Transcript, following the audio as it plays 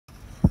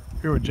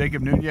Here with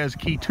Jakob Nunez,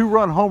 key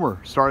two-run homer,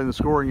 starting the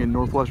scoring in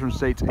Northwestern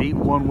State's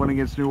 8-1 win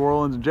against New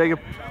Orleans. And Jacob,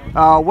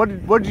 what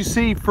did you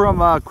see from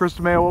Chris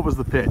DeMeo? What was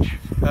the pitch?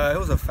 It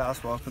was a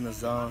fastball up in the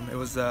zone. I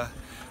was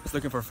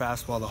looking for a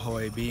fastball the whole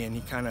AB, and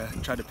he kind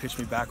of tried to pitch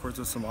me backwards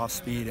with some off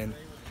speed and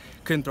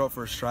couldn't throw it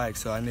for a strike.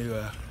 So I knew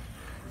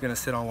gonna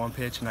sit on one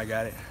pitch, and I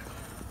got it.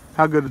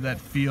 How good did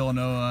that feel? I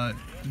know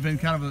it's been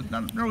kind of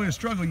not really a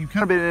struggle. You've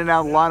kind of been in and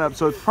out of the lineup,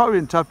 so it's probably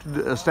been tough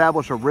to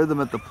establish a rhythm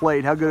at the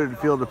plate. How good did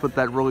it feel to put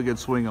that really good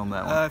swing on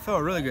that one? It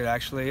felt really good,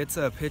 actually. It's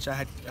a pitch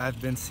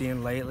I've been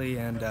seeing lately,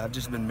 and I've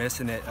just been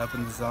missing it up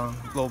in the zone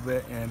a little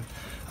bit, and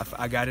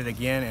I got it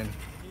again and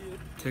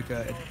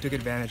took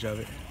advantage of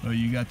it. Well,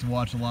 you got to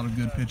watch a lot of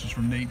good pitches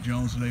from Nate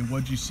Jones today.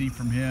 What did you see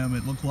from him?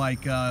 It looked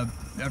like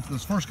after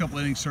those first couple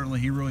innings, certainly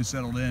he really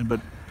settled in, but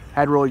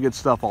had really good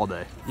stuff all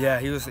day. Yeah,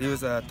 he was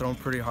throwing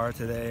pretty hard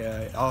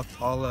today. All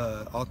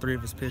three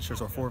of his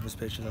pitchers, or four of his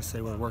pitchers, I say,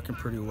 were working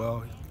pretty well.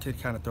 He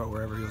could kind of throw it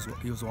wherever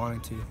he was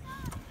wanting to.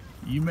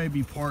 You may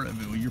be part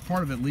of it. Well, you're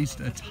part of at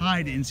least a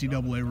tied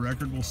NCAA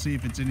record. We'll see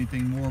if it's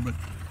anything more. But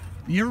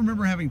do you ever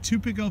remember having two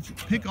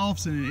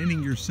pickoffs in an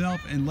inning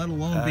yourself, and let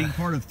alone being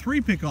part of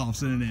three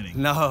pickoffs in an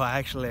inning? No,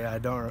 actually, I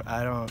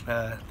don't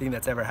think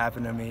that's ever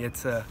happened to me.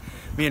 It's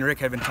me and Rick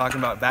had been talking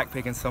about back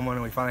picking someone,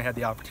 and we finally had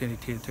the opportunity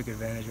to take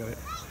advantage of it.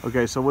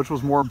 Okay, so which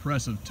was more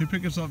impressive, two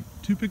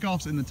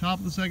pickoffs in the top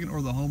of the second,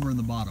 or the homer in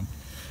the bottom?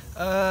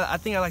 I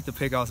think I like the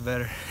pickoffs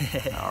better.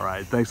 All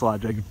right, thanks a lot,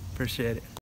 Jacob. Appreciate it.